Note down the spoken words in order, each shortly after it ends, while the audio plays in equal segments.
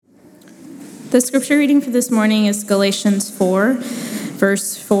The scripture reading for this morning is Galatians 4,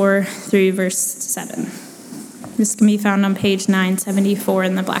 verse 4 through verse 7. This can be found on page 974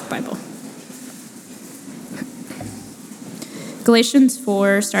 in the Black Bible. Galatians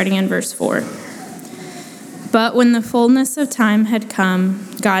 4, starting in verse 4. But when the fullness of time had come,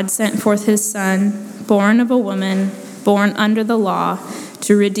 God sent forth his Son, born of a woman, born under the law,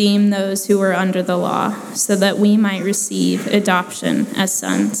 to redeem those who were under the law, so that we might receive adoption as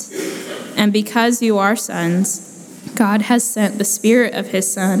sons. And because you are sons, God has sent the Spirit of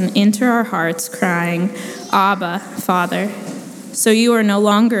his Son into our hearts, crying, Abba, Father. So you are no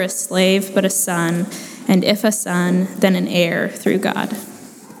longer a slave, but a son, and if a son, then an heir through God.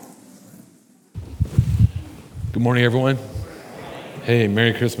 Good morning, everyone. Hey,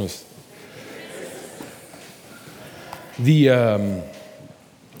 Merry Christmas.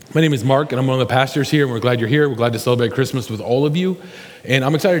 My name is Mark, and I'm one of the pastors here, and we're glad you're here. We're glad to celebrate Christmas with all of you. And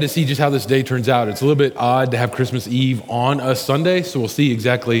I'm excited to see just how this day turns out. It's a little bit odd to have Christmas Eve on a Sunday, so we'll see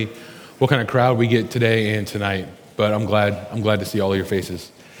exactly what kind of crowd we get today and tonight. But I'm glad to see all of your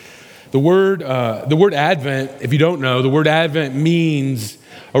faces. The word Advent, if you don't know, the word Advent means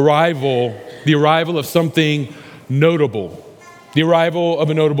the arrival of something notable, the arrival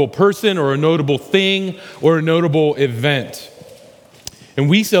of a notable person or a notable thing or a notable event. And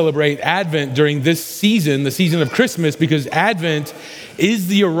we celebrate Advent during this season, the season of Christmas, because Advent is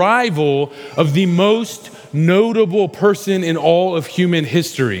the arrival of the most notable person in all of human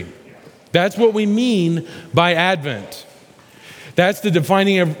history. That's what we mean by Advent. That's the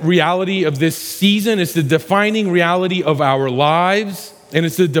defining reality of this season. It's the defining reality of our lives, and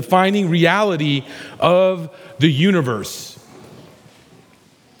it's the defining reality of the universe.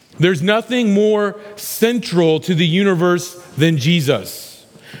 There's nothing more central to the universe than Jesus.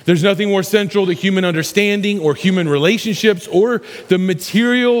 There's nothing more central to human understanding or human relationships or the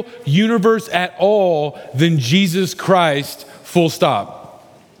material universe at all than Jesus Christ, full stop.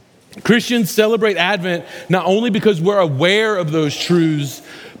 Christians celebrate Advent not only because we're aware of those truths,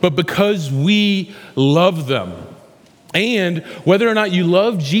 but because we love them. And whether or not you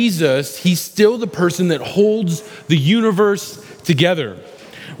love Jesus, he's still the person that holds the universe together.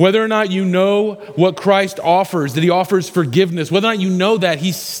 Whether or not you know what Christ offers, that he offers forgiveness, whether or not you know that,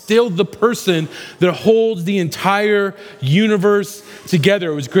 he's still the person that holds the entire universe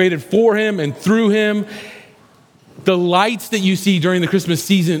together. It was created for him and through him. The lights that you see during the Christmas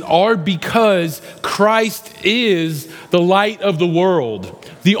season are because Christ is the light of the world,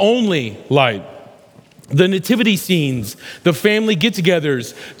 the only light. The nativity scenes, the family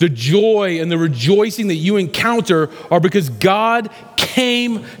get-togethers, the joy and the rejoicing that you encounter are because God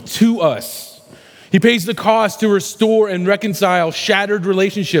came to us. He pays the cost to restore and reconcile shattered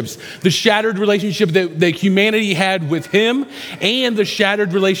relationships, the shattered relationship that humanity had with him and the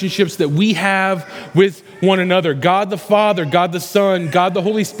shattered relationships that we have with one another. God the Father, God the Son, God the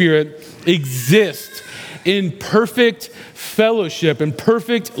Holy Spirit exist in perfect fellowship and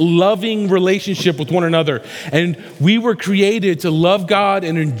perfect loving relationship with one another. And we were created to love God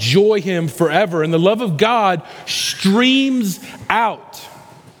and enjoy him forever. And the love of God streams out.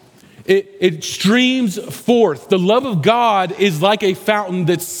 It streams forth. The love of God is like a fountain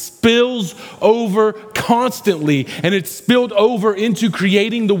that spills over constantly, and it's spilled over into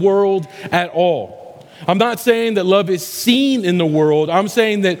creating the world at all. I'm not saying that love is seen in the world. I'm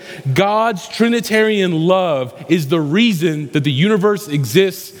saying that God's Trinitarian love is the reason that the universe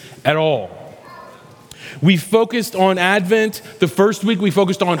exists at all. We focused on Advent. The first week we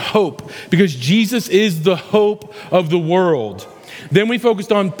focused on hope because Jesus is the hope of the world. Then we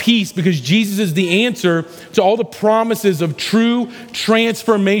focused on peace because Jesus is the answer to all the promises of true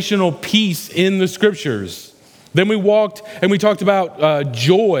transformational peace in the scriptures. Then we walked and we talked about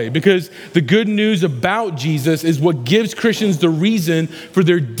joy because the good news about Jesus is what gives Christians the reason for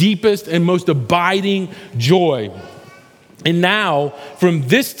their deepest and most abiding joy. And now, from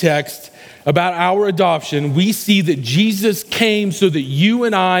this text about our adoption, we see that Jesus came so that you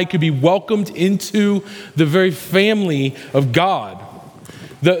and I could be welcomed into the very family of God.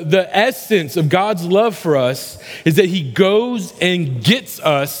 The essence of God's love for us is that he goes and gets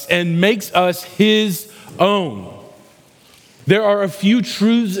us and makes us his own. There are a few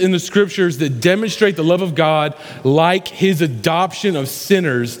truths in the scriptures that demonstrate the love of God, like his adoption of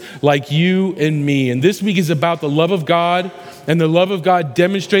sinners like you and me. And this week is about the love of God and the love of God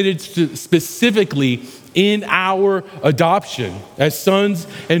demonstrated specifically in our adoption as sons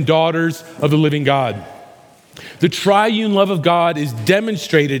and daughters of the living God. The triune love of God is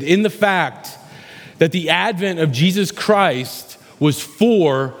demonstrated in the fact that the advent of Jesus Christ was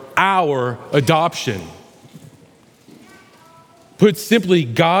for our adoption. Put simply,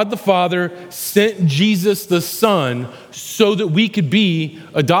 God the Father sent Jesus the Son so that we could be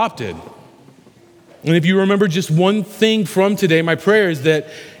adopted. And if you remember just one thing from today, my prayer is that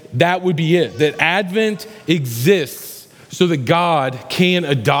that would be it, that Advent exists so that God can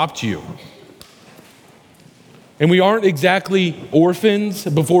adopt you. And we aren't exactly orphans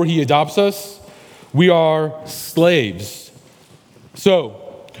before he adopts us. We are slaves. So,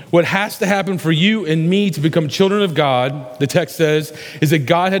 what has to happen for you and me to become children of God, the text says, is that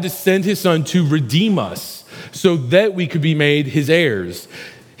God had to send his son to redeem us so that we could be made his heirs.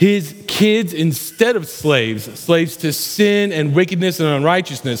 His kids instead of slaves to sin and wickedness and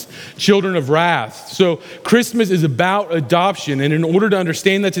unrighteousness, children of wrath. So Christmas is about adoption. And in order to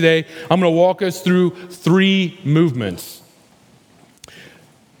understand that today, I'm going to walk us through 3 movements.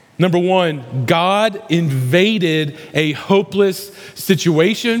 Number 1, God invaded a hopeless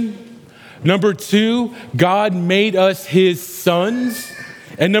situation. Number 2, God made us his sons.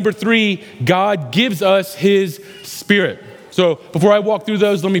 And number 3, God gives us his spirit. So before I walk through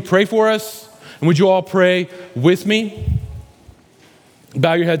those, let me pray for us. And would you all pray with me?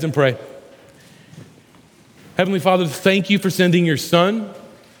 Bow your heads and pray. Heavenly Father, thank you for sending your son.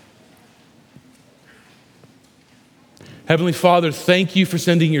 Heavenly Father, thank you for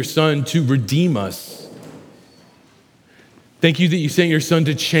sending your son to redeem us. Thank you that you sent your son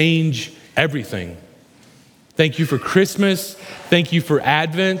to change everything. Thank you for Christmas. Thank you for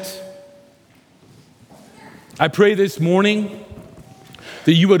Advent. I pray this morning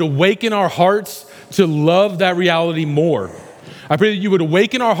that you would awaken our hearts to love that reality more. I pray that you would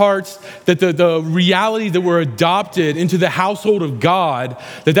awaken our hearts that the reality that we're adopted into the household of God,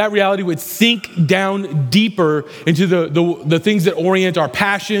 that reality would sink down deeper into the things that orient our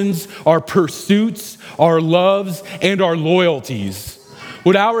passions, our pursuits, our loves, and our loyalties.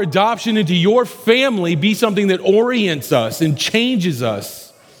 Would our adoption into your family be something that orients us and changes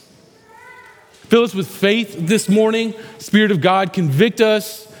us? Fill us with faith this morning. Spirit of God, convict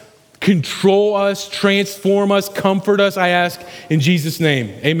us, control us, transform us, comfort us, I ask in Jesus' name.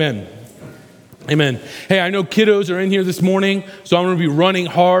 Amen. Amen. Hey, I know kiddos are in here this morning, so I'm going to be running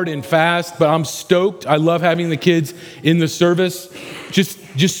hard and fast, but I'm stoked. I love having the kids in the service.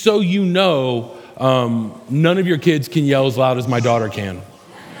 Just so you know, none of your kids can yell as loud as my daughter can.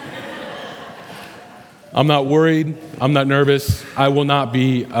 I'm not worried. I'm not nervous. I will not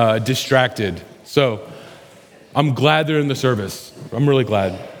be distracted. So I'm glad they're in the service. I'm really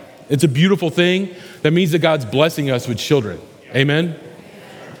glad. It's a beautiful thing. That means that God's blessing us with children. Amen?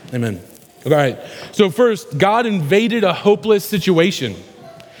 Amen. All right. So first, God invaded a hopeless situation.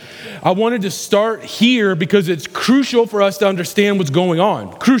 I wanted to start here because it's crucial for us to understand what's going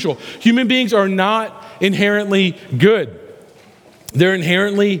on. Crucial. Human beings are not inherently good. They're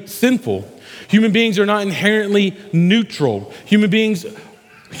inherently sinful. Human beings are not inherently neutral. Human beings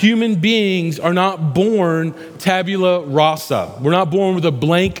are not born tabula rasa. We're not born with a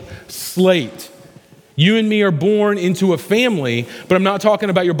blank slate. You and me are born into a family, but I'm not talking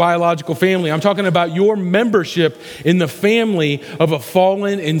about your biological family. I'm talking about your membership in the family of a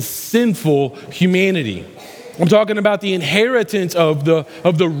fallen and sinful humanity. I'm talking about the inheritance of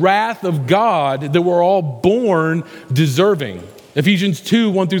the wrath of God that we're all born deserving. Ephesians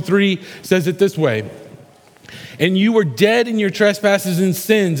 2:1-3 says it this way. And you were dead in your trespasses and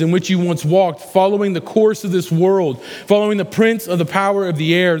sins in which you once walked, following the course of this world, following the prince of the power of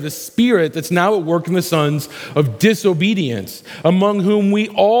the air, the spirit that's now at work in the sons of disobedience, among whom we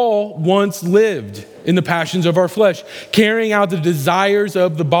all once lived in the passions of our flesh, carrying out the desires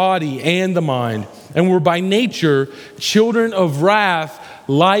of the body and the mind, and were by nature children of wrath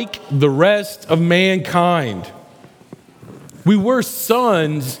like the rest of mankind. We were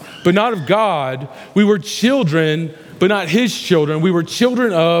sons, but not of God. We were children, but not his children. We were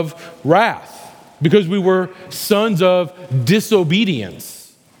children of wrath because we were sons of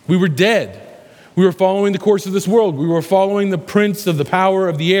disobedience. We were dead. We were following the course of this world. We were following the prince of the power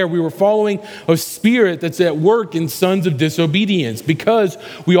of the air. We were following a spirit that's at work in sons of disobedience because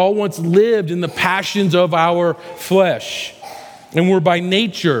we all once lived in the passions of our flesh. And we're by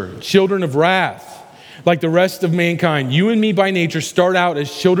nature children of wrath. Like the rest of mankind. You and me by nature start out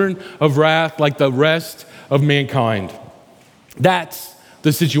as children of wrath like the rest of mankind. That's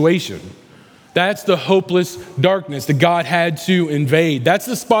the situation. That's the hopeless darkness that God had to invade. That's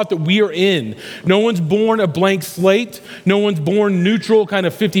the spot that we are in. No one's born a blank slate. No one's born neutral, kind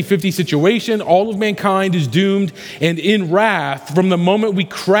of 50-50 situation. All of mankind is doomed and in wrath from the moment we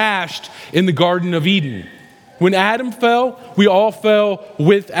crashed in the Garden of Eden. When Adam fell, we all fell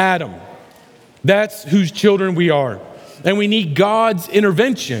with Adam. That's whose children we are. and we need God's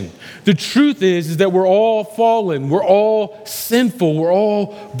intervention. The truth is that we're all fallen, we're all sinful, we're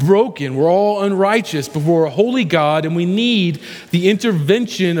all broken, we're all unrighteous before a holy God, and we need the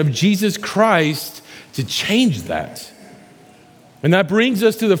intervention of Jesus Christ to change that. And that brings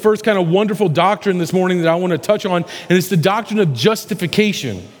us to the first kind of wonderful doctrine this morning that I want to touch on, and it's the doctrine of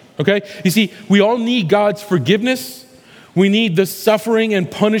justification, okay? You see, we all need God's forgiveness. We need the suffering and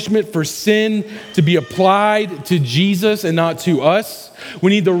punishment for sin to be applied to Jesus and not to us.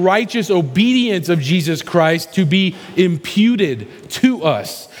 We need the righteous obedience of Jesus Christ to be imputed to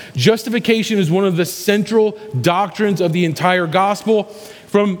us. Justification is one of the central doctrines of the entire gospel.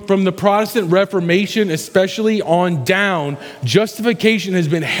 From the Protestant Reformation, especially on down, justification has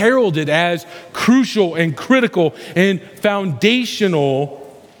been heralded as crucial and critical and foundational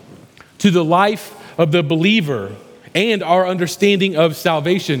to the life of the believer and our understanding of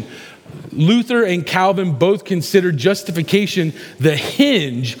salvation. Luther and Calvin both considered justification the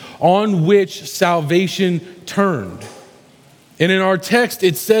hinge on which salvation turned. And in our text,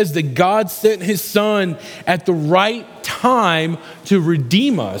 it says that God sent his son at the right time to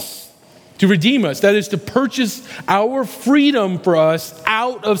redeem us. That is, to purchase our freedom for us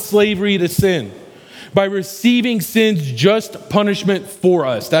out of slavery to sin by receiving sin's just punishment for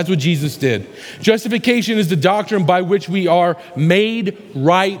us. That's what Jesus did. Justification is the doctrine by which we are made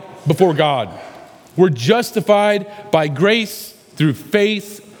right before God. We're justified by grace through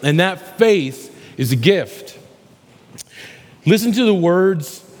faith, and that faith is a gift. Listen to the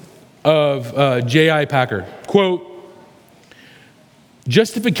words of J.I. Packer. Quote,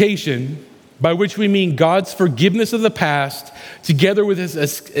 justification, by which we mean God's forgiveness of the past, together with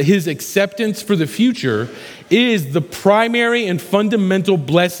his acceptance for the future, is the primary and fundamental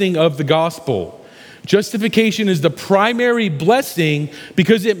blessing of the gospel. Justification is the primary blessing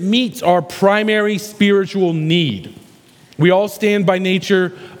because it meets our primary spiritual need. We all stand by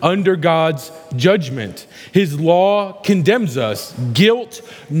nature under God's judgment. His law condemns us. Guilt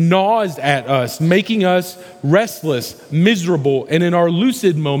gnaws at us, making us restless, miserable, and in our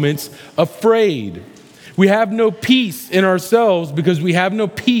lucid moments, afraid. We have no peace in ourselves because we have no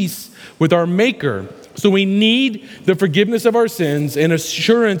peace with our Maker. So we need the forgiveness of our sins and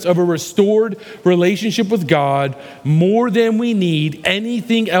assurance of a restored relationship with God more than we need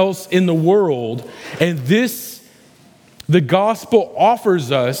anything else in the world. And this the gospel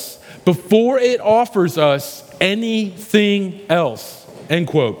offers us before it offers us anything else, end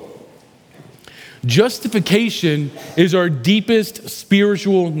quote. Justification is our deepest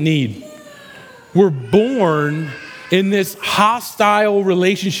spiritual need. We're born in this hostile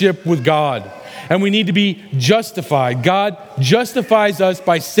relationship with God, and we need to be justified. God justifies us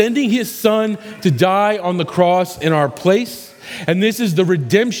by sending his son to die on the cross in our place, and this is the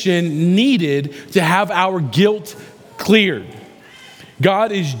redemption needed to have our guilt cleared.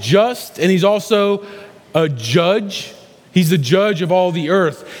 God is just, and he's also a judge. He's the judge of all the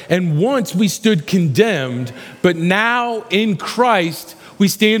earth. And once we stood condemned, but now in Christ, we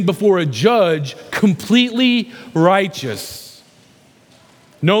stand before a judge completely righteous.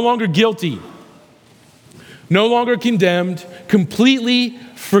 No longer guilty. No longer condemned. Completely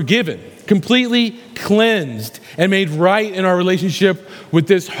forgiven. Completely cleansed and made right in our relationship with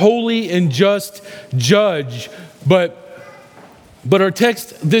this holy and just judge. But our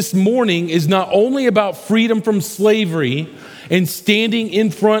text this morning is not only about freedom from slavery and standing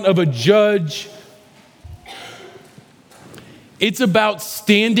in front of a judge, it's about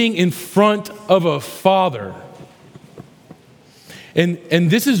standing in front of a father. And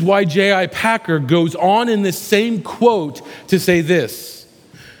this is why J.I. Packer goes on in this same quote to say this.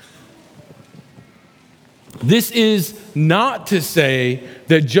 This is not to say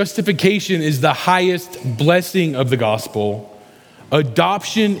that justification is the highest blessing of the gospel.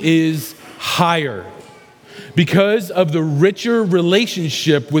 Adoption is higher because of the richer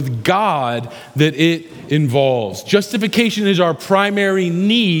relationship with God that it involves. Justification is our primary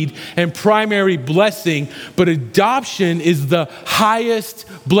need and primary blessing, but adoption is the highest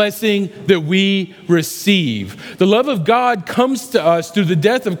blessing that we receive. The love of God comes to us through the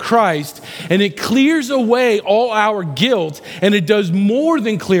death of Christ, and it clears away all our guilt, and it does more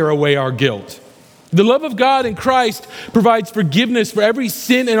than clear away our guilt. The love of God in Christ provides forgiveness for every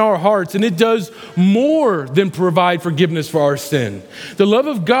sin in our hearts, and it does more than provide forgiveness for our sin. The love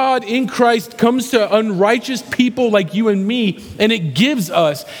of God in Christ comes to unrighteous people like you and me, and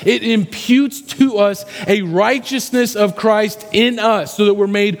it imputes to us a righteousness of Christ in us so that we're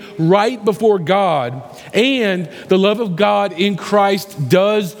made right before God. And the love of God in Christ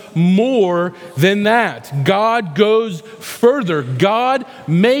does more than that. God goes further. God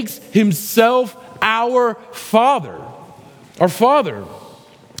makes himself our Father. Our Father,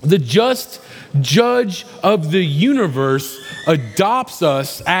 the just judge of the universe, adopts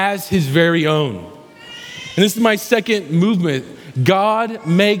us as his very own. And this is my second movement. God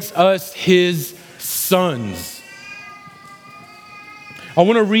makes us his sons. I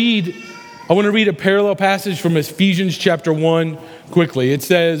want to read a parallel passage from Ephesians chapter 1 quickly. It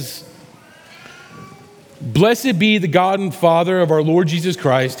says, "Blessed be the God and Father of our Lord Jesus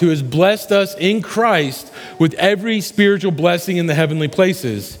Christ, who has blessed us in Christ with every spiritual blessing in the heavenly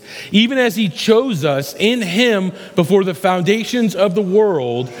places, even as he chose us in him before the foundations of the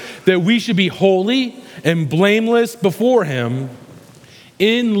world, that we should be holy and blameless before him.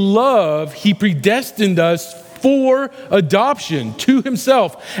 In love, he predestined us for adoption to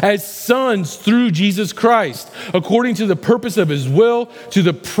himself as sons through Jesus Christ, according to the purpose of his will, to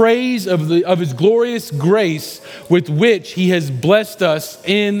the praise of his glorious grace with which he has blessed us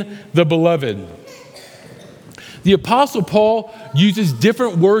in the beloved." The Apostle Paul uses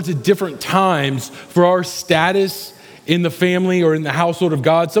different words at different times for our status in the family or in the household of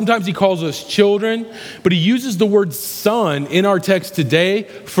God. Sometimes he calls us children, but he uses the word son in our text today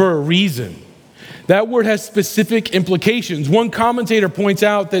for a reason. That word has specific implications. One commentator points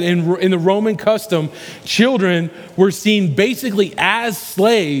out that in the Roman custom, children were seen basically as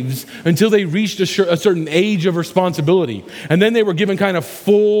slaves until they reached a certain age of responsibility. And then they were given kind of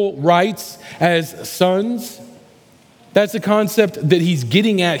full rights as sons. That's the concept that he's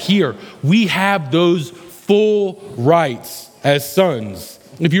getting at here. We have those full rights as sons.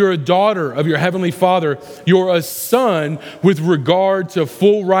 If you're a daughter of your heavenly Father, you're a son with regard to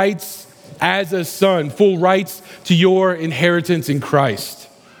full rights as a son, full rights to your inheritance in Christ.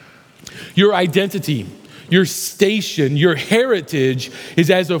 Your identity, your station, your heritage is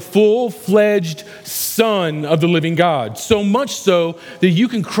as a full-fledged son of the living God. So much so that you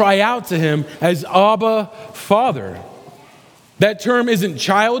can cry out to him as Abba, Father. That term isn't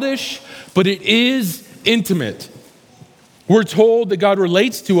childish, but it is intimate. We're told that God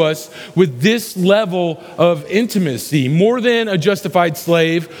relates to us with this level of intimacy. More than a justified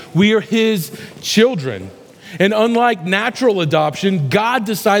slave, we are his children. And unlike natural adoption, God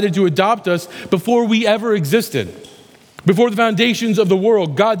decided to adopt us before we ever existed. Before the foundations of the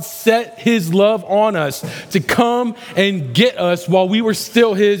world, God set his love on us to come and get us while we were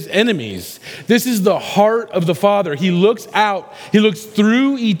still his enemies. This is the heart of the Father. He looks out, he looks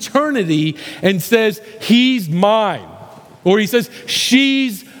through eternity and says, he's mine. Or he says,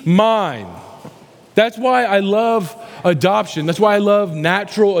 she's mine. That's why I love adoption. That's why I love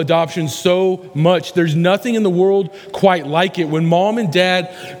natural adoption so much. There's nothing in the world quite like it. When mom and dad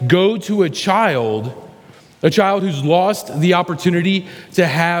go to a child who's lost the opportunity to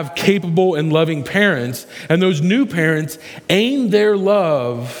have capable and loving parents, and those new parents aim their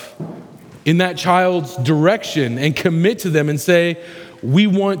love in that child's direction and commit to them and say, we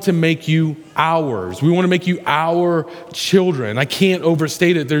want to make you ours. We want to make you our children. I can't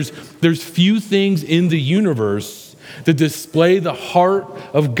overstate it. There's few things in the universe that display the heart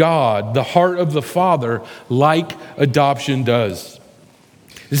of God, the heart of the Father, like adoption does.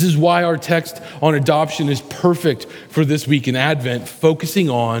 This is why our text on adoption is perfect for this week in Advent,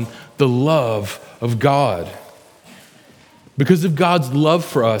 focusing on the love of God. Because of God's love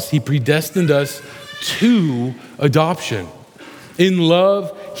for us, he predestined us to adoption. In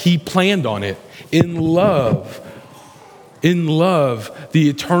love, he planned on it. In love, the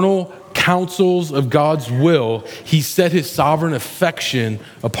eternal counsels of God's will, he set his sovereign affection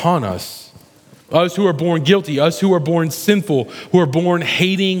upon us. Us who are born guilty, us who are born sinful, who are born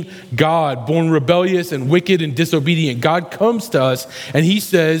hating God, born rebellious and wicked and disobedient. God comes to us and he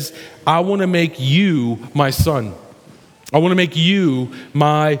says, I want to make you my son. I want to make you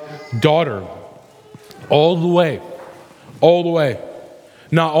my daughter. All the way. All the way.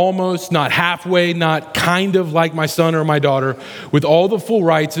 Not almost, not halfway, not kind of like my son or my daughter, with all the full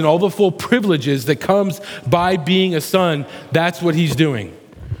rights and all the full privileges that comes by being a son. That's what he's doing.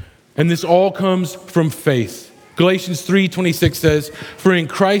 And this all comes from faith. Galatians 3:26 says, for in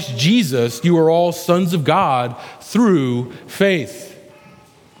Christ Jesus, you are all sons of God through faith.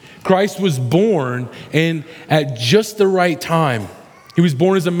 Christ was born and at just the right time. He was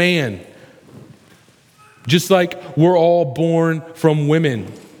born as a man. Just like we're all born from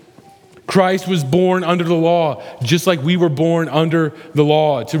women. Christ was born under the law, just like we were born under the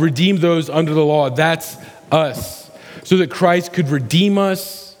law, to redeem those under the law. That's us. So that Christ could redeem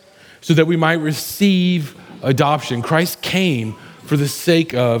us, so that we might receive adoption. Christ came for the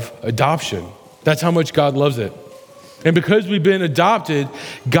sake of adoption. That's how much God loves it. And because we've been adopted,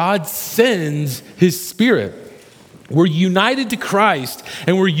 God sends his Spirit. We're united to Christ,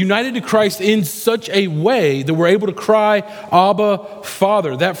 and we're united to Christ in such a way that we're able to cry, Abba,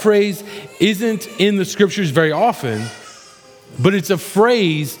 Father. That phrase isn't in the scriptures very often, but it's a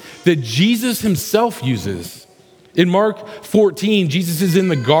phrase that Jesus himself uses. In Mark 14, Jesus is in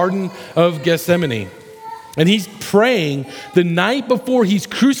the Garden of Gethsemane, and he's praying the night before he's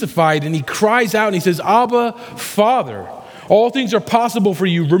crucified, and he cries out and he says, Abba, Father, all things are possible for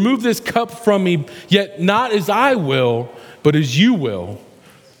you. Remove this cup from me, yet not as I will, but as you will.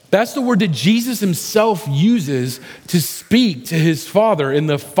 That's the word that Jesus himself uses to speak to his Father in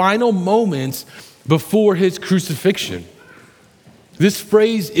the final moments before his crucifixion. This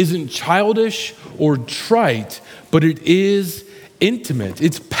phrase isn't childish or trite, but it is intimate.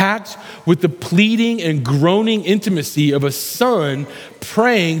 It's packed with the pleading and groaning intimacy of a son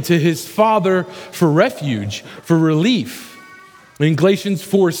praying to his Father for refuge, for relief. In Galatians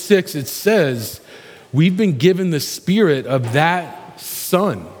 4:6, it says, we've been given the spirit of that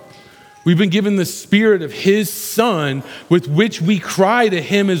son. We've been given the spirit of his son with which we cry to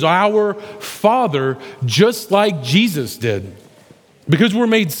him as our Father, just like Jesus did. Because we're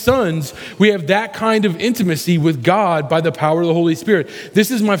made sons, we have that kind of intimacy with God by the power of the Holy Spirit.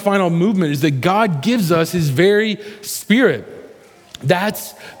 This is my final movement, is that God gives us his very spirit.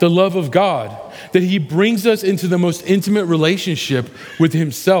 That's the love of God, that he brings us into the most intimate relationship with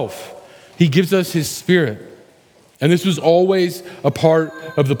himself. He gives us his spirit. And this was always a part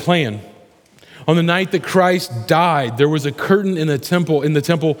of the plan. On the night that Christ died, there was a curtain in the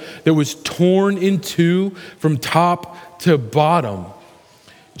temple that was torn in two from top to bottom.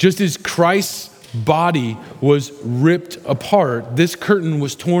 Just as Christ's body was ripped apart, this curtain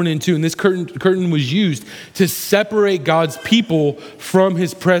was torn in two, and this curtain was used to separate God's people from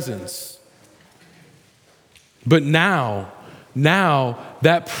his presence. But now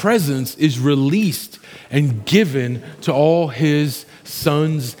that presence is released and given to all his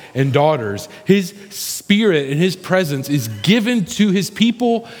sons and daughters. His spirit and his presence is given to his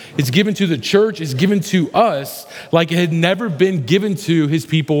people, it's given to the church, it's given to us like it had never been given to his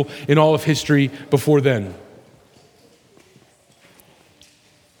people in all of history before then.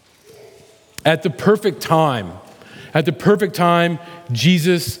 At the perfect time,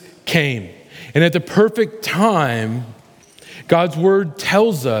 Jesus came. And at the perfect time, God's word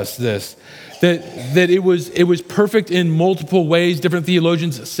tells us this, that it was perfect in multiple ways. Different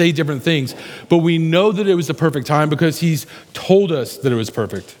theologians say different things, but we know that it was the perfect time because he's told us that it was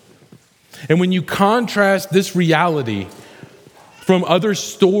perfect. And when you contrast this reality from other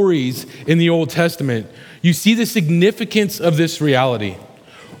stories in the Old Testament, you see the significance of this reality.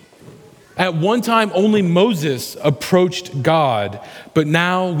 At one time, only Moses approached God, but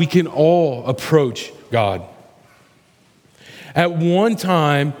now we can all approach God. At one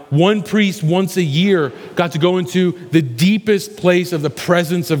time, one priest once a year got to go into the deepest place of the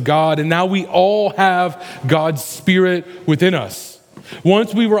presence of God, and now we all have God's Spirit within us.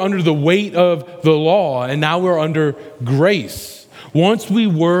 Once we were under the weight of the law, and now we're under grace. Once we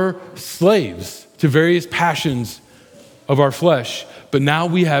were slaves to various passions of our flesh, but now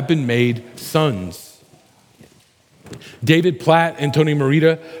we have been made sons. David Platt and Tony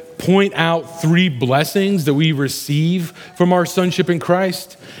Merida point out three blessings that we receive from our sonship in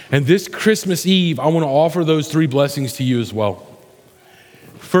Christ. And this Christmas Eve, I want to offer those three blessings to you as well.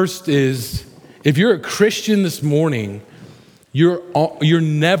 First is, if you're a Christian this morning, you're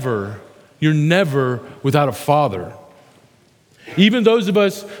never without a father. Even those of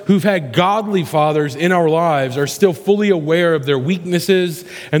us who've had godly fathers in our lives are still fully aware of their weaknesses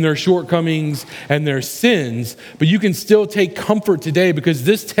and their shortcomings and their sins, but you can still take comfort today because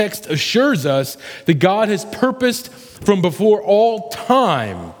this text assures us that God has purposed from before all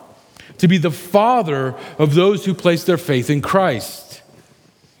time to be the father of those who place their faith in Christ.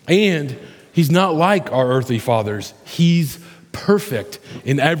 And he's not like our earthly fathers. He's perfect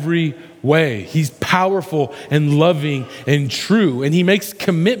in every way. He's powerful and loving and true. And he makes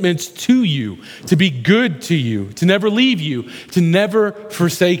commitments to you, to be good to you, to never leave you, to never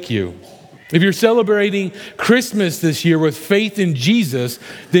forsake you. If you're celebrating Christmas this year with faith in Jesus,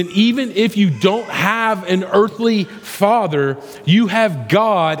 then even if you don't have an earthly father, you have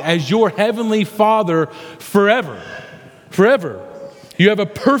God as your heavenly Father forever. Forever. You have a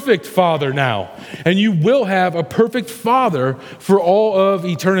perfect Father now, and you will have a perfect Father for all of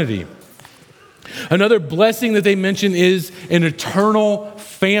eternity. Another blessing that they mention is an eternal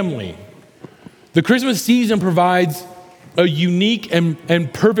family. The Christmas season provides a unique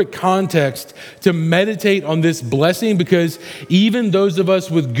and perfect context to meditate on this blessing because even those of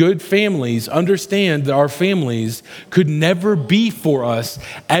us with good families understand that our families could never be for us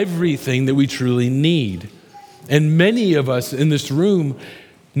everything that we truly need. And many of us in this room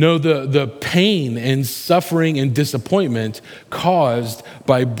know the pain and suffering and disappointment caused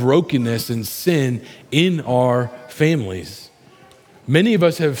by brokenness and sin in our families. Many of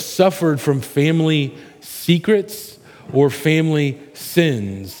us have suffered from family secrets or family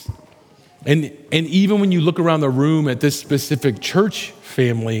sins. And even when you look around the room at this specific church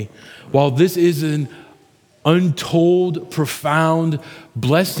family, while this is an untold, profound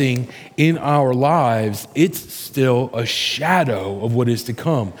blessing in our lives, it's still a shadow of what is to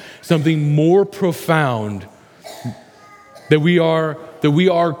come. Something more profound, that we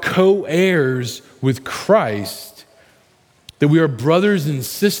are co-heirs with Christ, that we are brothers and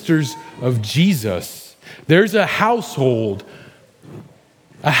sisters of Jesus. There's a household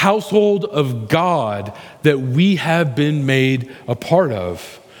of God that we have been made a part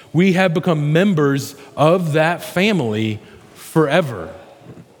of. We have become members of that family forever.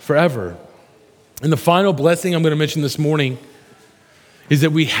 And the final blessing I'm going to mention this morning is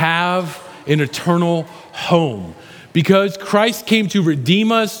that we have an eternal home. Because Christ came to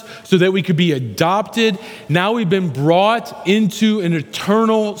redeem us so that we could be adopted, now we've been brought into an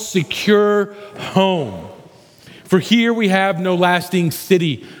eternal, secure home. For here we have no lasting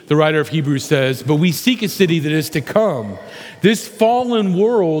city, the writer of Hebrews says, but we seek a city that is to come. This fallen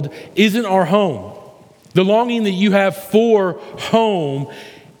world isn't our home. The longing that you have for home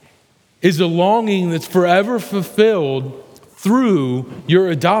is a longing that's forever fulfilled through your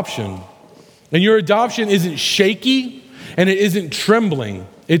adoption. And your adoption isn't shaky and it isn't trembling.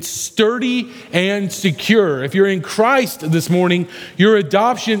 It's sturdy and secure. If you're in Christ this morning, your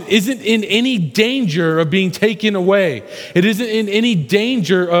adoption isn't in any danger of being taken away. It isn't in any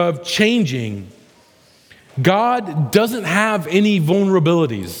danger of changing. God doesn't have any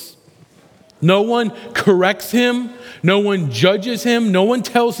vulnerabilities. No one corrects him. No one judges him. No one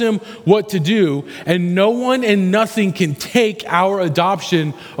tells him what to do. And no one and nothing can take our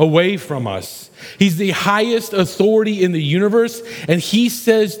adoption away from us. He's the highest authority in the universe, and he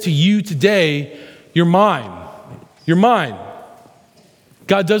says to you today, you're mine. You're mine.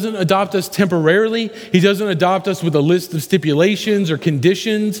 God doesn't adopt us temporarily. He doesn't adopt us with a list of stipulations or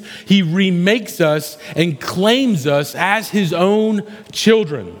conditions. He remakes us and claims us as his own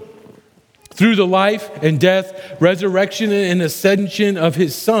children. Through the life and death, resurrection and ascension of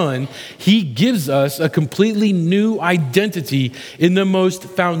his Son, he gives us a completely new identity in the most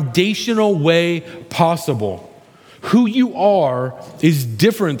foundational way possible. Who you are is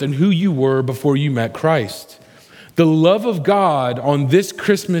different than who you were before you met Christ. The love of God on this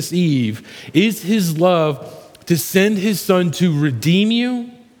Christmas Eve is his love to send his Son to redeem you,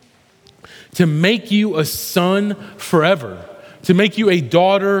 to make you a son forever, to make you a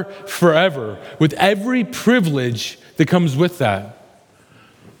daughter forever, with every privilege that comes with that.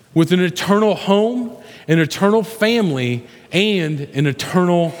 With an eternal home, an eternal family, and an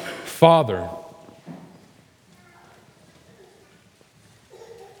eternal Father.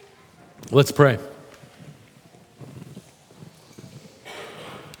 Let's pray.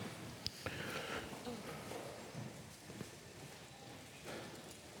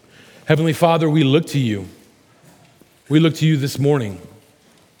 Heavenly Father, we look to you. We look to you this morning.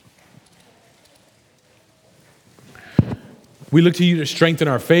 We look to you to strengthen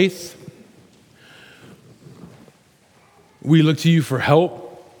our faith. We look to you for help.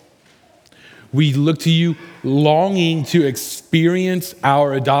 We look to you longing to experience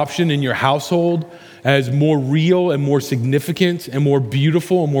our adoption in your household as more real and more significant and more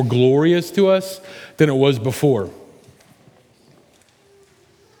beautiful and more glorious to us than it was before.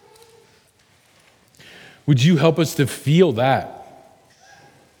 Would you help us to feel that,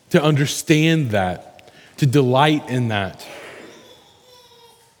 to understand that, to delight in that,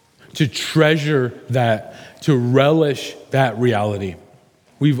 to treasure that, to relish that reality?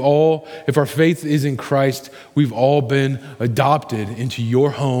 We've all, if our faith is in Christ, we've all been adopted into your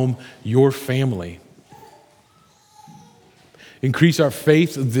home, your family. Increase our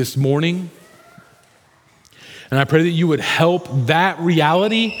faith this morning. And I pray that you would help that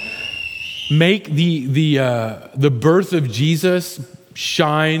reality make the birth of Jesus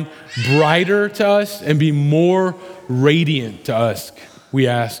shine brighter to us and be more radiant to us, we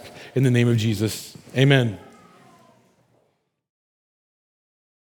ask in the name of Jesus. Amen.